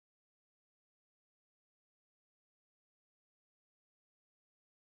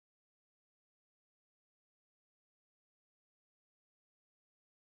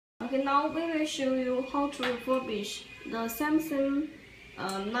Okay, now we will show you how to refurbish the Samsung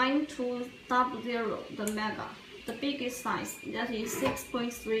 9200, the Mega, the biggest size, that is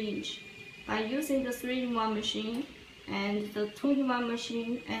 6.3 inch, by using the 3-in-1 machine and the 2-in-1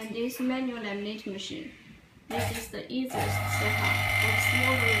 machine and this manual laminate machine. This is the easiest setup for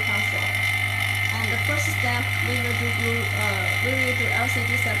small retail shop. And the first step, we will do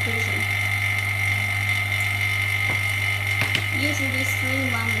LCD separation. Using this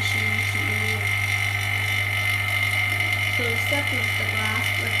 3-in-1 machine to separate the glass,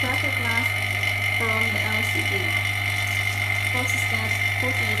 reflector glass from the LCD. First step, put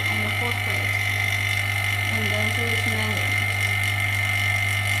it on the hot plate and then do it manually.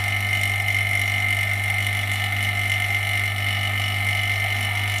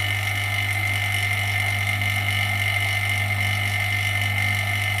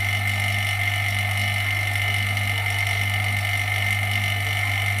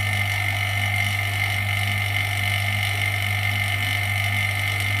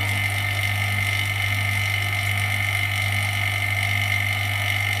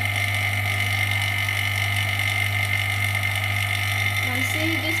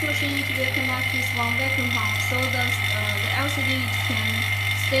 See, this machine will connect with one vacuum pump, so the LCD can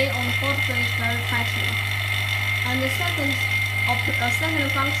stay on the hot plate very tightly. And the second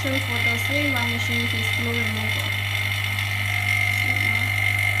function for the 3-in-1 machine is glue removal.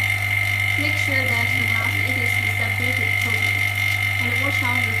 Make sure that the glass is separated totally, and watch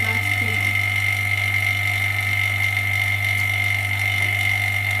out the glass cable.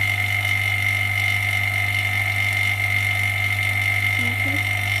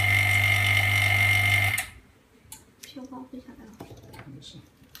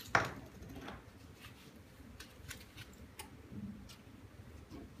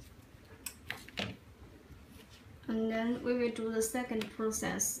 And then we will do the second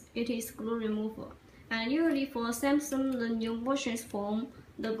process. It is glue removal. And usually for Samsung, the new versions form,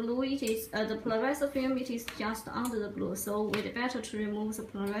 the glue the polarizer film it is just under the glue. So it's better to remove the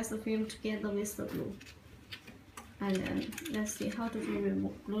polarizer film together with the glue. And then let's see how to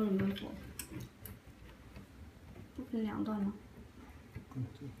do glue removal. 不分两段吗？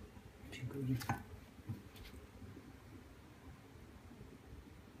挺够用。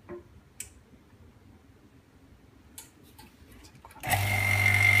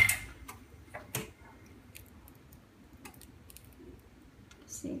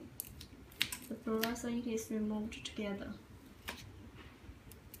See, the polarizer is removed together.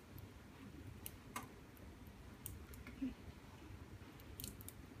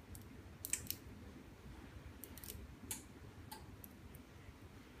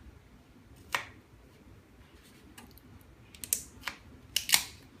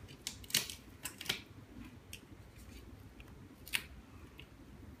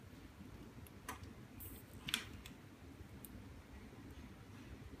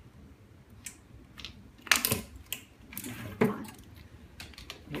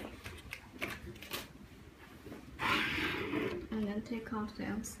 Take out the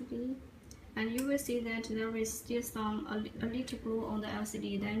LCD, and you will see that there is still a little glue on the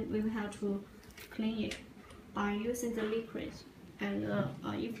LCD. Then we will have to clean it by using the liquid, and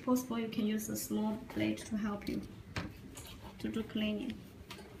if possible you can use a small plate to help you to do cleaning.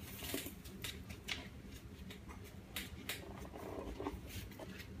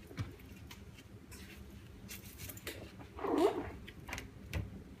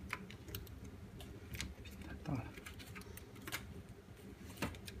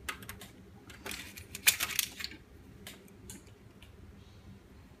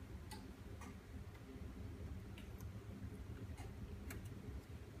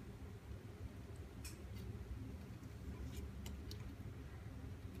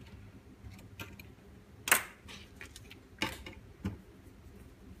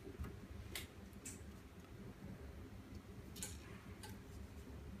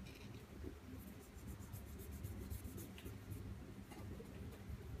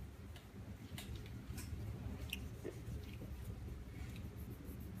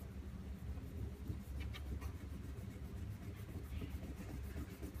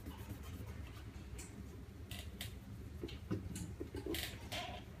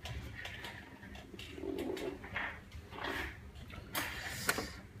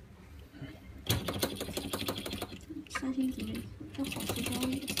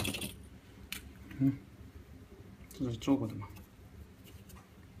嗯，这是做过的吗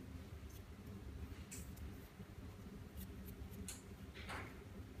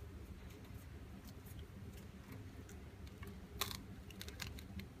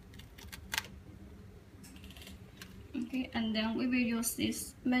？Okay, and then we will use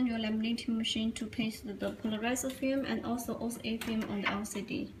this manual laminating machine to paste the polarizer film and also OCA film on the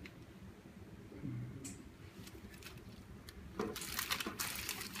LCD.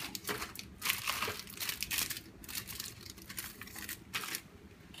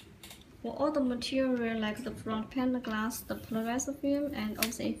 For all the material like the front panel glass, the polarizer film and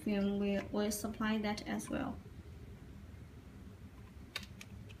OCA film, we will supply that as well.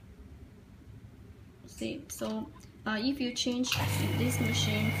 See, so if you change this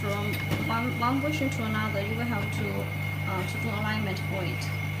machine from one version to another, you will have to do alignment for it.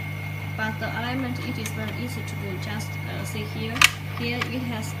 But the alignment, it is very easy to do. Just see here it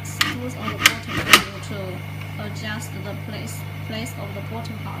has screws on the bottom for you to adjust the place of the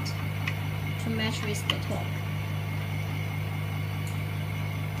bottom part to match with the top.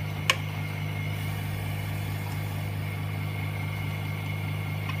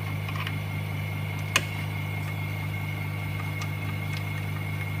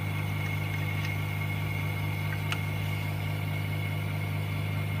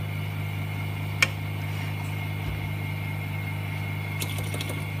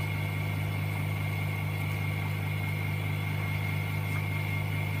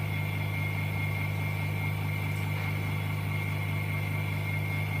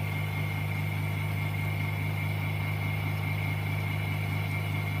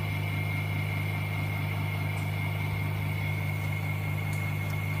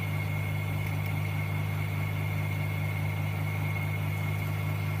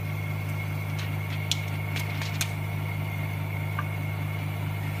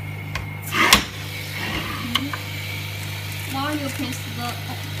 While you paste the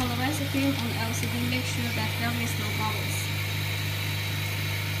polarizer film on the LCD, make sure that there is no bubbles.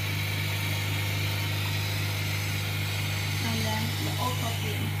 And then the ochre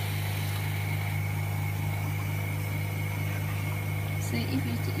film. See if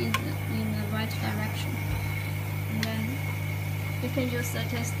it's in the right direction. And then you can use the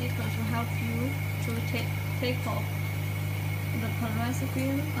test sticker to help you to take off the polarizer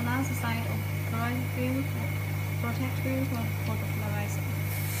film, another side of polarizer film, protect film for the polarizer.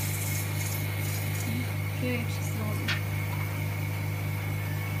 Here it slowly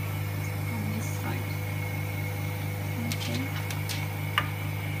on this side. Okay.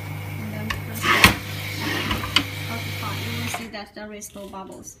 And then press it. Okay, fine. You will see that there is no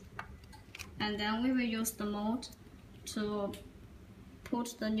bubbles. And then we will use the mold to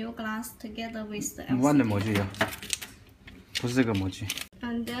put the new glass together with the LCD. 弯的模具呀，不是这个模具。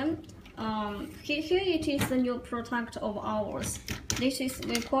 And then here it is the new product of ours. This is,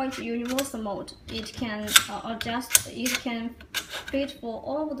 we call it universal mold. It can adjust, it can fit for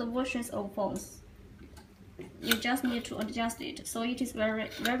all the versions of phones. You just need to adjust it. So it is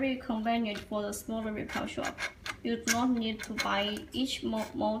very convenient for the smaller repair shop. You do not need to buy each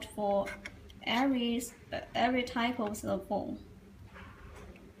mold for every type of the phone.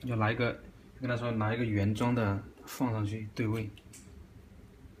 要拿一个，跟他说拿一个原装的放上去对位，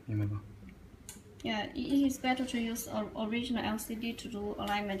明白吧？ Yeah, it is better to use original LCD to do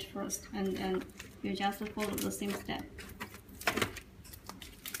alignment first, and you just follow the same step.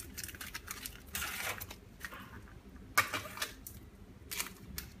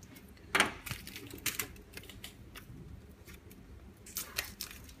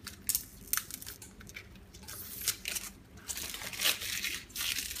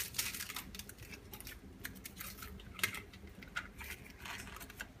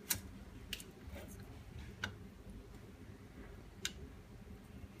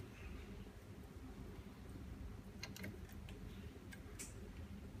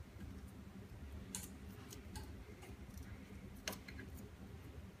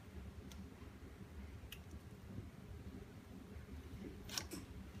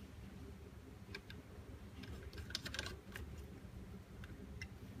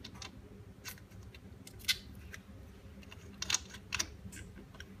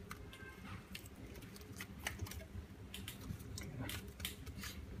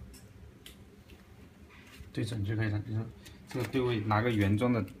对准就可以了。你说这个对位，拿个原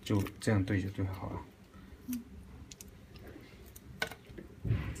装的就这样对就对好了。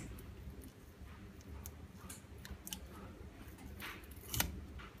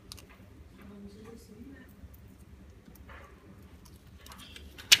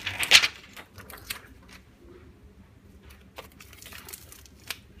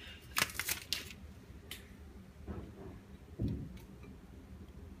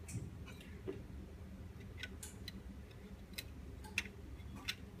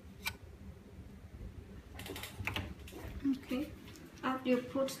Okay, after you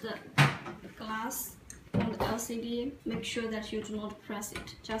put the glass on the LCD, make sure that you do not press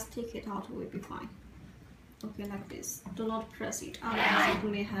it. Just take it out will be fine. Okay, like this. Do not press it, otherwise it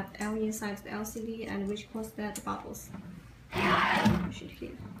may have air inside the LCD and which cause that bubbles. Push it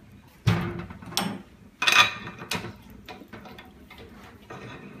here.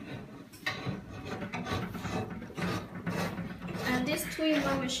 And this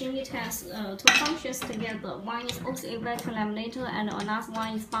 2-in-1 machine, it has two functions together. One is also a vacuum laminator and another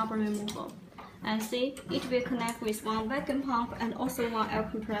one is bubble remover. And see, it will connect with one vacuum pump and also one air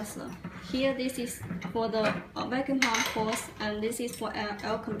compressor. Here this is for the vacuum pump pulse and this is for air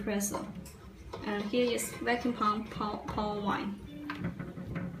compressor. And here is vacuum pump power line.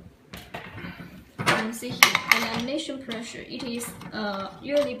 And see here, the lamination pressure, it is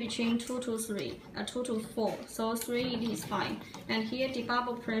usually between 2 to 4. So 3 it is fine. And here the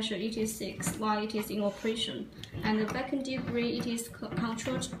bubble pressure, it is 6 while it is in operation. And the vacuum degree, it is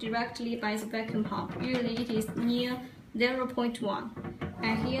controlled directly by the vacuum pump. Usually it is near 0.1.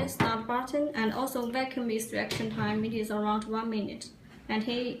 And here start button and also vacuum extraction time, it is around 1 minute. And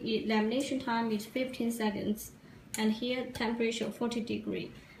here lamination time is 15 seconds. And here temperature 40 degrees.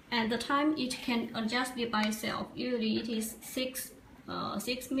 And the time it can adjust it by itself. Usually it is 6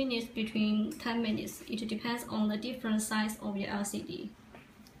 minutes between 10 minutes. It depends on the different size of your LCD.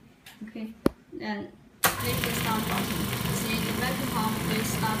 Okay, then click the start button. See, the vacuum pump will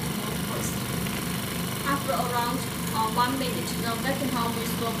start to work first. After around 1 minute, the vacuum pump will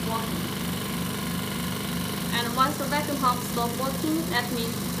stop working. And once the vacuum pump stops working, that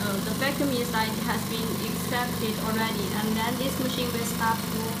means the vacuum inside has been extracted already, and then this machine will start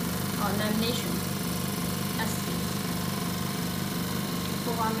to lamination. Let's see.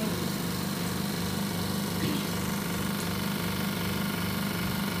 For 1 minute.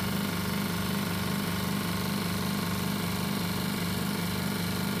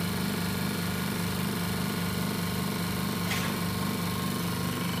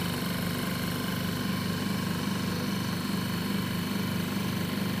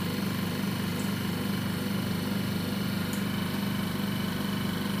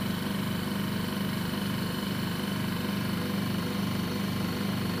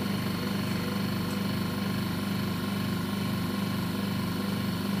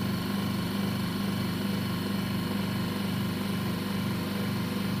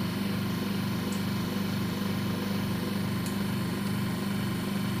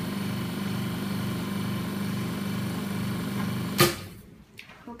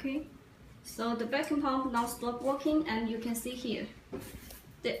 Okay, so the vacuum pump now stopped working, and you can see here,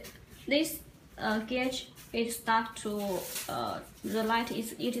 this gauge it start to the light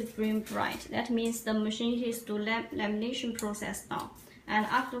it is very bright. That means the machine is to lamination process now, and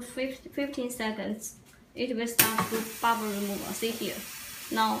after 15 seconds, it will start to bubble removal. See here.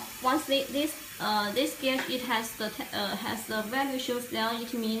 Now, once this gauge it has the value shows there,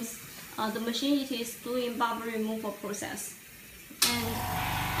 it means the machine it is doing bubble removal process.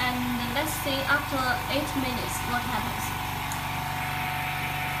 And let's see after 8 minutes what happens.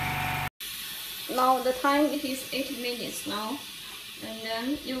 Now the time it is 8 minutes now, and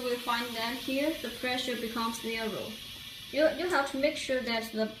then you will find that here the pressure becomes 0. You have to make sure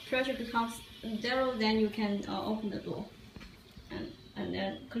that the pressure becomes 0, then you can open the door, and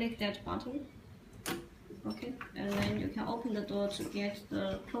then click that button. Okay, and then you can open the door to get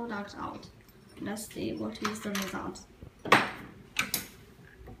the product out. Let's see what is the result.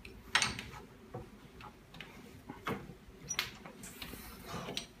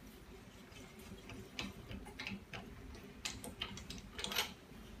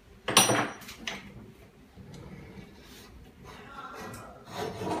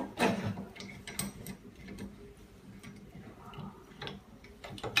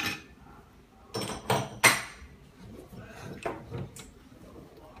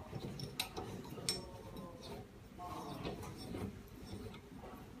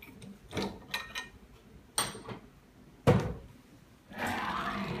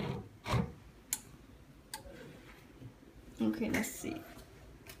 Okay, let's see.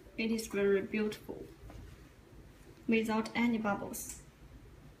 It is very beautiful, without any bubbles.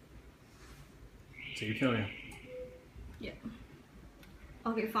 贼漂亮. Yeah.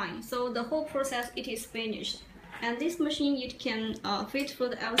 Okay, fine. So the whole process it is finished, and this machine it can fit for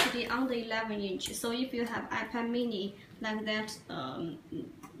the LCD under 11 inch. So if you have iPad Mini like that,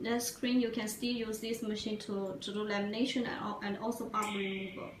 that screen you can still use this machine to do lamination and also bubble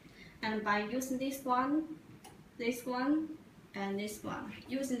removal. And by using this one, and this one,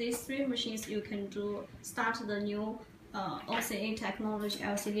 using these 3 machines, you can start the new OCA technology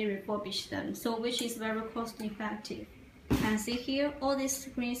LCD refurbishment, so which is very cost effective. And see here, all these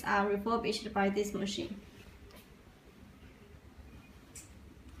screens are refurbished by this machine.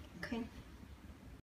 Okay.